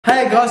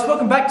Hey guys,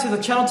 welcome back to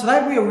the channel.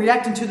 Today we are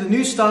reacting to the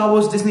new Star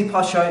Wars Disney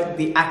Plus show,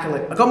 The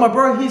Acolyte. I got my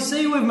bro here,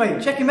 see with me.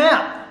 Check him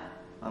out.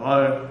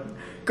 Hello.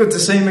 Good to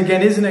see him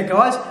again, isn't it,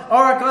 guys?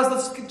 Alright guys,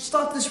 let's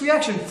start this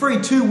reaction. 3,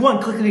 2,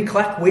 1, clickety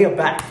clack, we are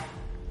back.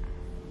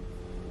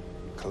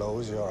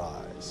 Close your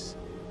eyes.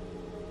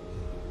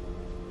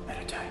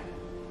 Meditate.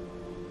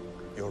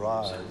 Your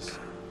eyes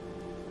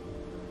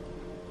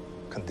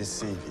can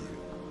deceive you.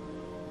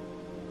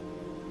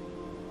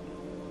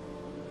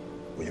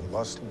 You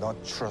must not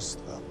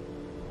trust them.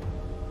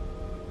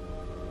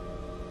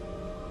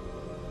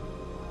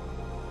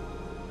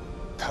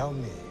 Tell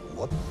me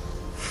what.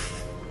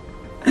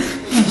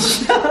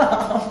 Shut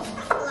up.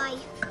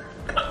 Life.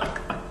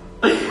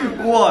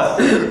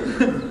 What?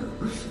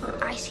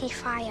 I see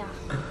fire.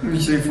 You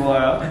see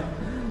fire.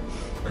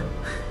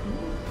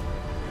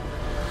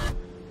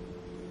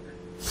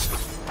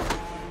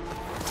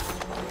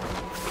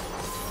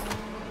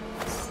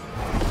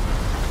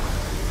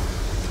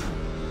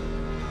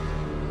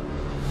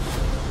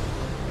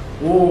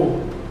 Whoa.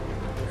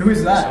 Who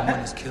is that? Someone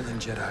is killing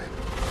Jedi.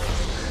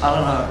 I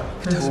don't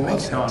know. Doesn't make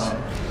What's going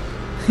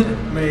sense.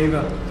 on? Me either.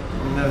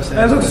 I've never seen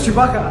That looks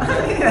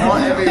Chewbacca.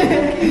 Not every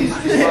Wookiee is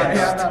just like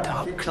Yeah,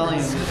 that. Keep telling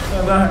him.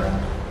 I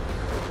know.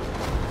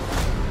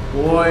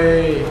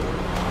 Boy.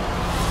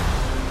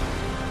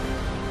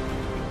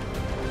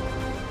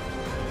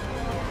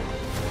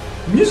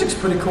 The music's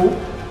pretty cool.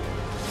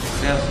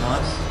 Sounds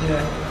nice.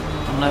 Yeah.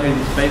 I don't know who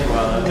these people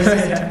are though.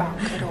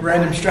 Yeah.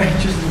 Random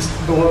strangers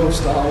in the world of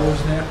Star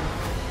Wars now.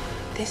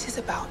 This is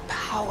about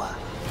power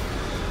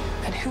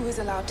and who is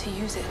allowed to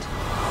use it.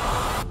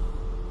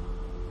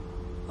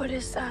 What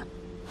is that?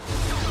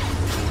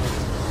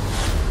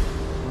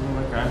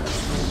 Okay.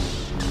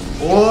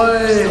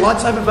 Oi,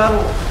 lightsaber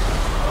battle.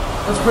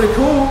 That's pretty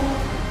cool.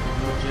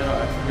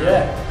 Jedi.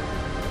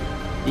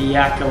 Yeah. The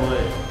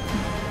Acolyte.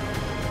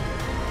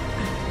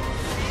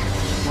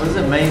 What does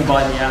it mean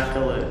by the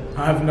Acolyte?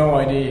 I have no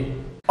idea.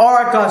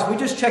 Alright guys, we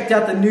just checked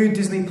out the new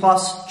Disney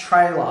Plus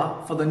trailer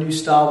for the new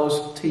Star Wars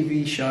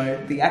TV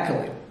show, The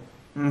Acolyte.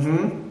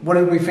 Mm-hmm. What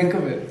did we think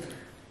of it?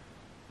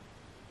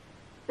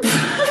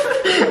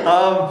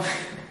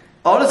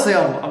 Honestly,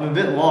 I'm a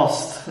bit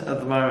lost at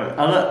the moment.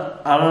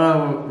 I don't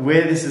know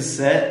where this is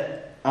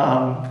set.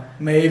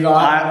 Me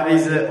either.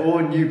 These are all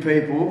new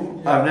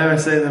people. Yeah. I've never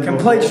seen them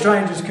Complete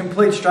before.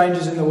 complete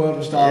strangers in the world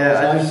of Star Wars.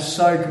 Yeah, I'm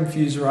so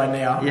confused right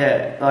now.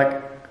 Yeah,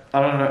 like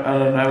I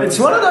don't know. It's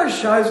one of those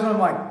shows where I'm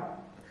like,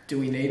 do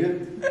we need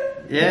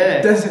it?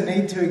 Yeah. Does it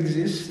need to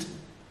exist?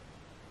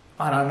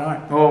 I don't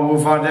know. Well,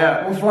 we'll find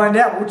out. We'll find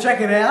out. We'll check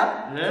it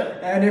out. Yeah.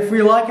 And if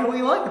we like it,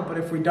 we like it. But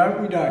if we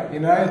don't, we don't. You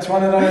know, it's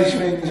one of those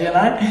things, you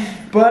know.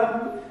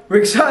 But we're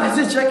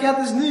excited to check out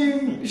this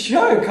new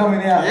show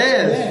coming out.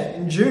 Yes. Yeah,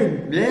 in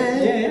June.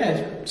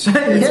 Yeah. So,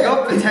 It's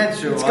got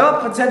potential. It's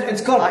got potential.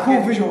 It's got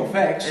cool visual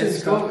effects.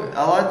 It's cool.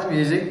 I like the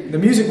music. The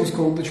music was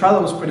cool. The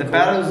trailer was pretty The cool.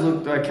 battles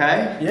looked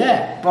okay.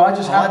 Yeah, but I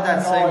just I have like that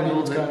no scene idea with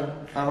what's all going on.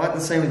 I like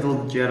the scene with all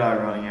the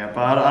Jedi running out,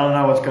 but I don't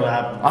know what's going to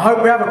happen. I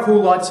hope we have a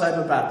cool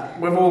lightsaber battle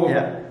with all of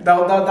Yeah. them. That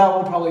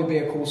will probably be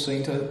a cool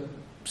scene to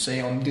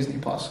see on Disney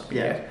Plus.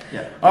 Yeah.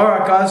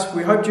 Alright guys,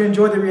 we hope you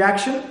enjoyed the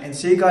reaction and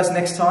see you guys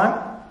next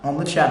time on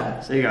the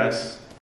channel. See you guys.